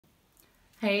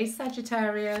Hey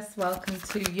Sagittarius, welcome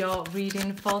to your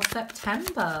reading for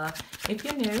September. If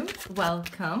you're new,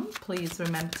 welcome. Please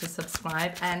remember to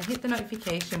subscribe and hit the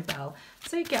notification bell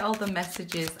so you get all the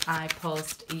messages I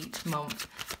post each month.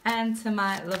 And to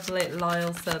my lovely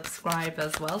loyal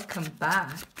subscribers, welcome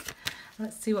back.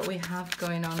 Let's see what we have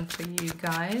going on for you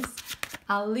guys.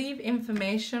 I'll leave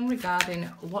information regarding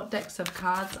what decks of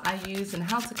cards I use and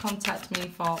how to contact me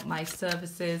for my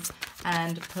services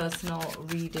and personal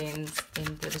readings in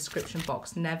the description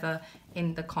box, never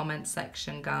in the comment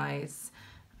section, guys.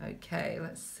 Okay,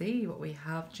 let's see what we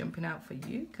have jumping out for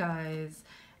you guys.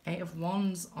 8 of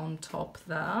Wands on top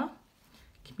there.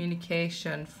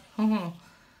 Communication.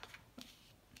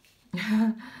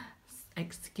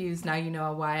 Excuse, now you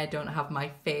know why I don't have my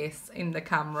face in the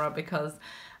camera, because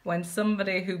when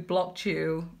somebody who blocked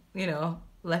you,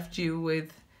 left you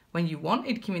with, when you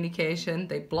wanted communication,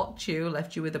 they blocked you,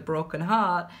 left you with a broken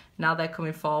heart. Now they're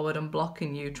coming forward and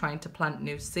blocking you, trying to plant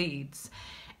new seeds.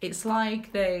 It's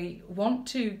like they want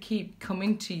to keep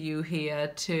coming to you here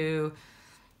to,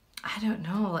 I don't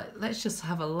know, let's just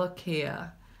have a look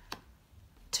here,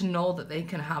 to know that they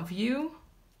can have you.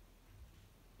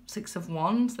 6 of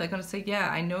Wands, they're going to say, yeah,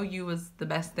 I know you was the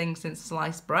best thing since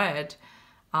sliced bread.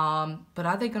 But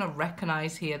are they going to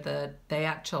recognize here that they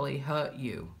actually hurt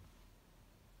you?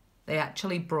 They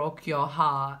actually broke your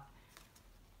heart.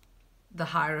 The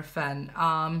Hierophant.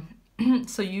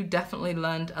 So you definitely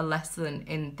learned a lesson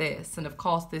in this. And of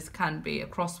course, this can be a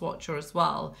cross-watcher as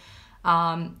well.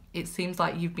 It seems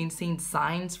like you've been seeing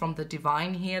signs from the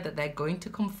divine here that they're going to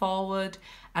come forward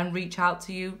and reach out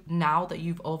to you now that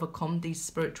you've overcome these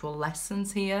spiritual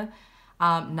lessons here.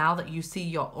 Now that you see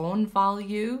your own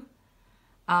value.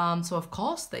 So of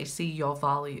course they see your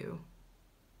value.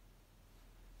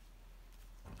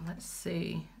 Let's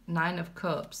see. 9 of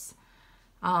Cups.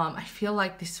 I feel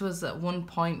like this was at one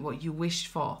point what you wished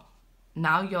for.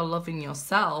 Now you're loving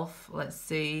yourself. Let's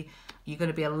see. You're going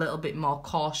to be a little bit more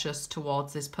cautious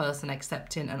towards this person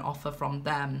accepting an offer from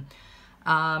them.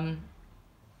 I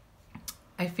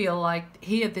feel like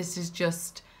here this is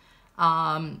just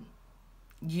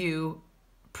you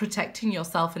protecting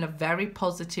yourself in a very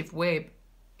positive way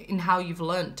in how you've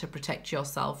learned to protect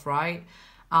yourself, right?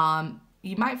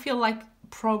 You might feel like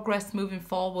progress moving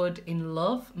forward in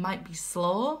love might be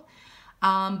slow,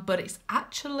 but it's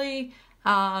actually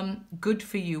good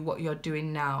for you what you're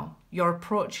doing now. You're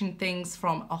approaching things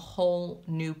from a whole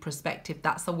new perspective.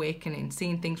 That's awakening,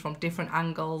 seeing things from different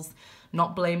angles,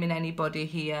 not blaming anybody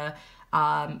here.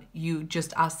 You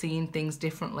just are seeing things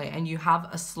differently, and you have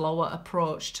a slower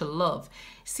approach to love.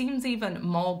 Seems even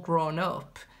more grown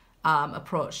up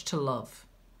approach to love.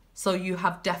 So you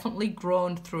have definitely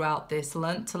grown throughout this,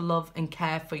 learned to love and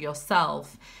care for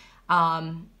yourself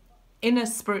in a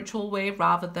spiritual way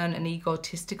rather than an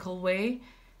egotistical way.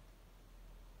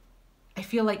 I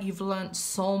feel like you've learned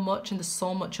so much and there's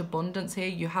so much abundance here.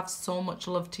 You have so much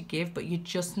love to give, but you're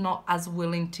just not as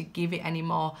willing to give it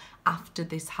anymore after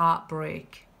this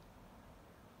heartbreak.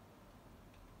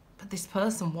 But this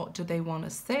person, what do they want to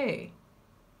say?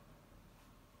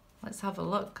 Let's have a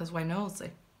look, because we're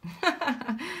nosy.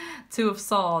 2 of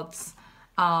Swords,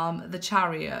 the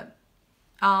Chariot.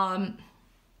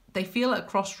 They feel at a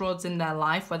crossroads in their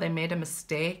life where they made a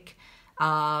mistake,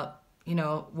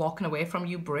 walking away from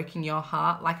you, breaking your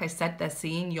heart. Like I said, they're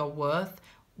seeing your worth,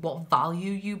 what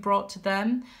value you brought to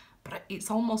them. But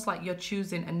it's almost like you're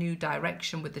choosing a new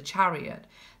direction with the Chariot.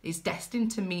 It's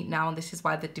destined to meet now, and this is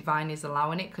why the divine is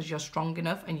allowing it, because you're strong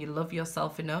enough and you love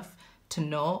yourself enough to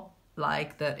know,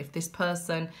 like, that if this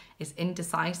person is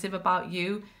indecisive about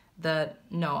you, that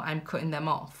no, I'm cutting them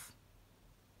off.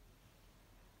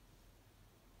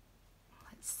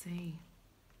 Let's see.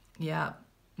 Yeah,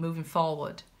 moving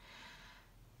forward.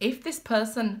 If this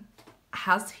person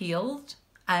has healed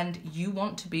and you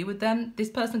want to be with them, this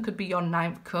person could be your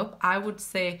 9th cup. I would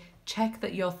say check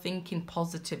that you're thinking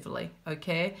positively,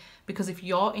 okay? Because if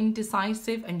you're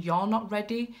indecisive and you're not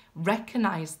ready,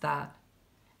 recognize that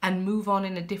and move on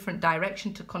in a different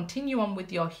direction to continue on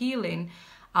with your healing,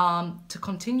 to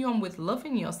continue on with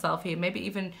loving yourself here, maybe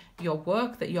even your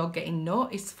work that you're getting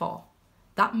noticed for.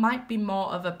 That might be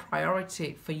more of a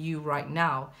priority for you right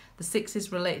now. The 6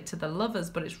 is related to the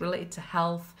Lovers, but it's related to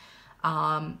health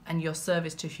and your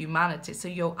service to humanity. So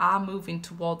you are moving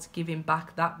towards giving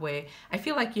back that way. I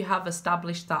feel like you have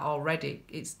established that already.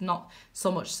 It's not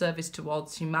so much service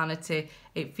towards humanity.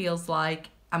 It feels like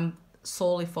I'm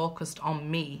solely focused on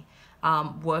me,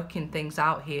 working things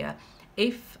out here.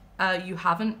 If you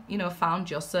haven't,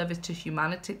 found your service to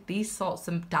humanity, these sorts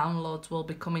of downloads will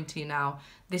be coming to you now.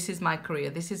 This is my career.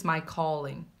 This is my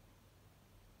calling.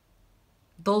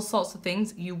 those sorts of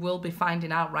things you will be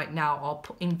finding out right now,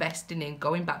 or investing in,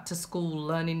 going back to school,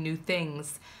 learning new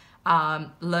things,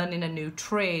 learning a new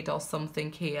trade or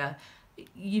something here.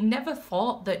 You never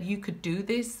thought that you could do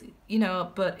this, you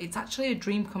know, but it's actually a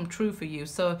dream come true for you.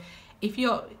 So if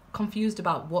you're confused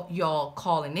about what your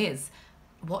calling is,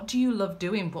 what do you love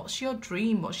doing? What's your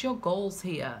dream? What's your goals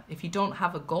here? If you don't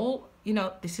have a goal, you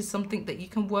know, this is something that you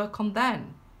can work on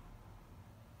then.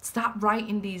 Start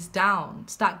writing these down.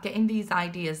 Start getting these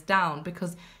ideas down,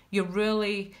 because you're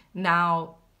really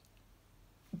now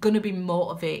going to be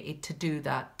motivated to do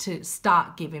that, to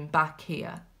start giving back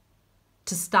here,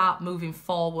 to start moving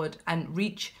forward and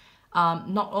reach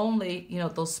not only, you know,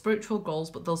 those spiritual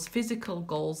goals, but those physical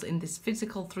goals in this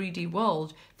physical 3D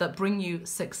world that bring you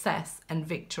success and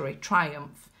victory,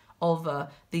 triumph over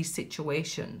these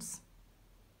situations.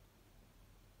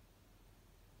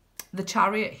 The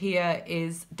Chariot here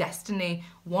is destiny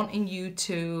wanting you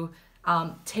to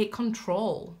take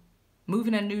control, move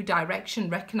in a new direction,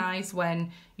 recognize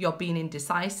when you're being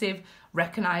indecisive,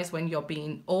 recognize when you're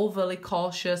being overly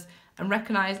cautious, and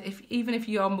recognize even if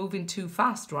you're moving too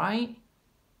fast, right?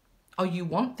 Or you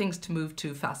want things to move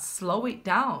too fast, slow it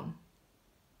down,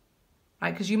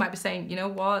 right? Because you might be saying, you know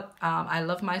what, I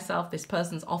love myself, this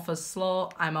person's offers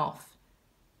slow, I'm off.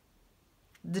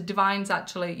 The divine's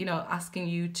actually, you know, asking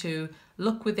you to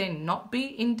look within, not be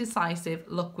indecisive,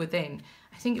 look within.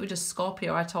 I think it was just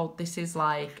Scorpio I told this is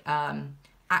like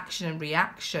action and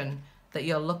reaction that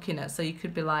you're looking at. So you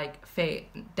could be like fate,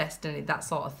 destiny, that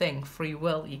sort of thing, free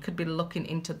will. You could be looking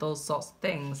into those sorts of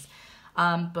things.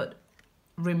 But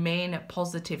remain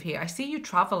positive here. I see you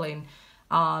traveling,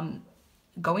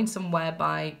 going somewhere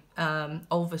by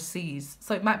overseas.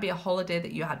 So it might be a holiday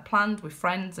that you had planned with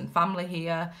friends and family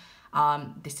here.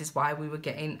 This is why we were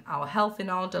getting our health in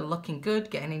order, looking good,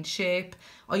 getting in shape.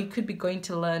 Or you could be going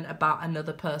to learn about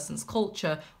another person's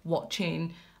culture,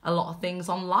 watching a lot of things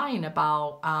online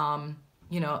about,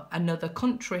 you know, another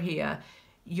country here.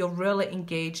 You're really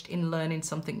engaged in learning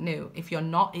something new. If you're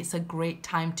not, it's a great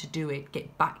time to do it.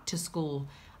 Get back to school,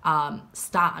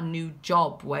 start a new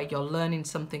job where you're learning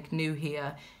something new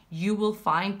here. You will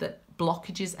find that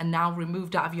blockages are now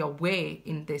removed out of your way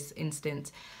in this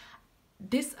instance.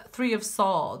 This Three of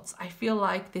Swords, I feel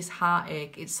like this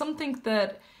heartache, it's something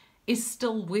that is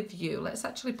still with you. Let's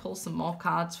actually pull some more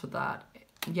cards for that.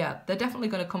 Yeah, they're definitely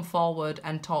going to come forward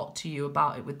and talk to you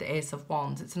about it with the Ace of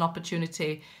Wands. It's an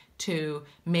opportunity to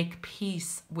make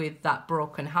peace with that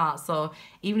broken heart. So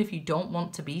even if you don't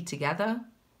want to be together,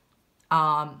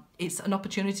 it's an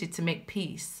opportunity to make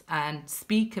peace and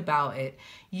speak about it.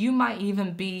 You might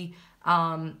even be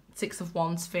Six of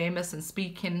Wands famous and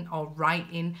speaking or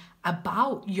writing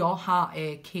about your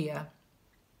heartache here.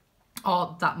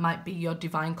 Or that might be your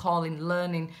divine calling,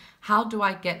 learning, how do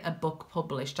I get a book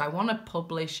published? I want to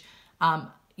publish,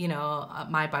 you know,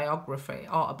 my biography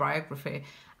or a biography.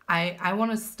 I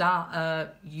want to start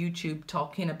a YouTube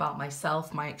talking about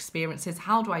myself, my experiences.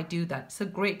 How do I do that? It's a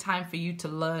great time for you to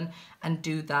learn and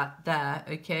do that there,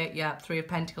 okay? Yeah, Three of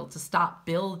Pentacles, to start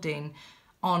building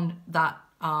on that.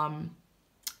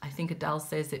 I think Adele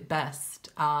says it best.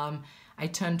 I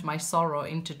turned my sorrow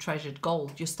into treasured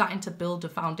gold. You're starting to build a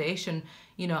foundation,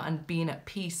 you know, and being at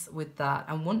peace with that.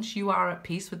 And once you are at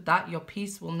peace with that, your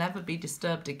peace will never be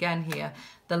disturbed again here.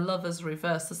 The Lover's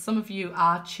reverse. So some of you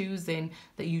are choosing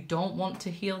that you don't want to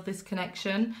heal this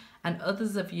connection. And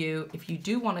others of you, if you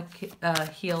do want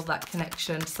to heal that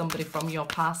connection, somebody from your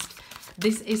past,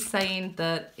 this is saying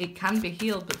that it can be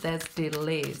healed, but there's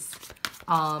delays.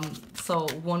 So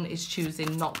one is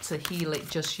choosing not to heal it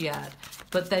just yet,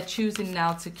 but they're choosing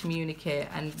now to communicate,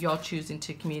 and you're choosing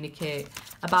to communicate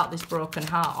about this broken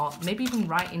heart, or maybe even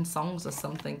writing songs or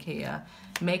something here.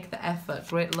 Make the effort.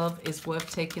 Great love is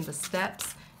worth taking the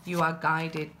steps you are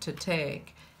guided to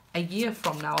take. A year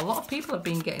from now, a lot of people have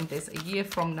been getting this. A year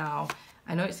from now,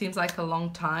 I know it seems like a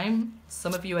long time.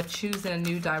 Some of you are choosing a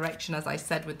new direction, as I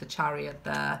said with the Chariot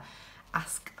there.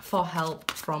 Ask for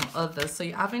help from others. So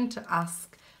you're having to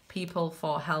ask people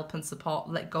for help and support,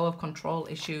 let go of control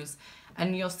issues.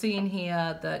 And you're seeing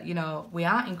here that, you know, we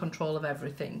are in control of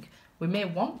everything. We may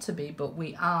want to be, but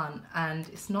we aren't. And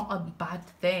it's not a bad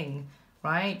thing,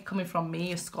 right? Coming from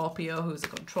me, a Scorpio who's a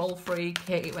control freak,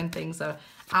 hate it when things are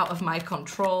out of my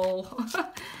control.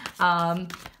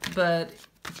 But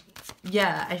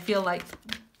yeah, I feel like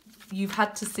you've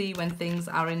had to see when things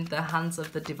are in the hands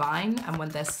of the divine and when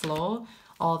they're slow,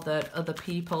 or that other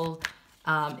people,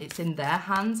 it's in their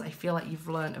hands. I feel like you've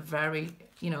learned a very,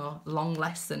 you know, long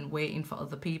lesson waiting for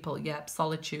other people. Yep,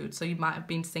 solitude. So you might have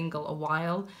been single a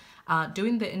while,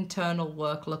 doing the internal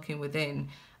work, looking within.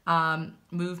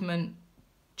 Movement,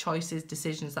 choices,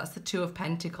 decisions. That's the Two of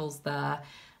Pentacles there.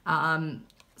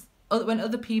 When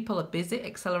other people are busy,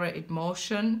 accelerated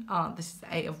motion, this is the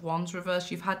Eight of Wands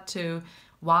reverse, you've had to,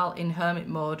 while in hermit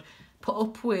mode, put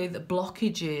up with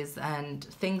blockages and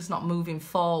things not moving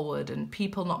forward and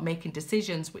people not making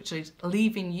decisions, which is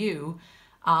leaving you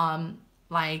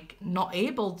like not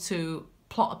able to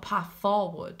plot a path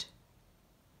forward.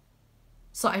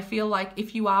 So I feel like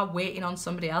if you are waiting on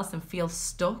somebody else and feel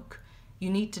stuck, you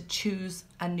need to choose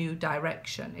a new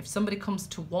direction. If somebody comes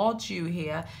towards you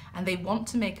here and they want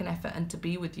to make an effort and to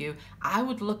be with you, I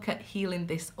would look at healing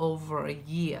this over a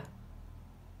year.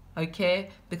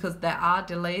 Okay? Because there are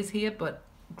delays here, but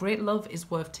great love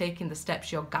is worth taking the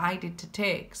steps you're guided to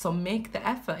take. So make the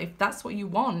effort. If that's what you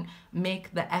want,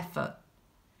 make the effort.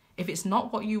 If it's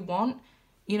not what you want,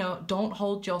 you know, don't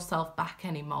hold yourself back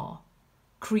anymore.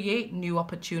 Create new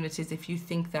opportunities if you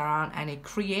think there aren't any.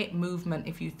 Create movement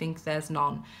if you think there's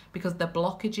none, because the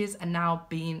blockages are now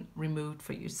being removed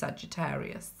for you,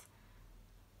 Sagittarius.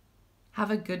 Have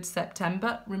a good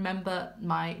September. Remember,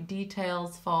 my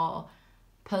details for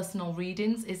personal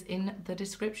readings is in the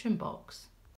description box.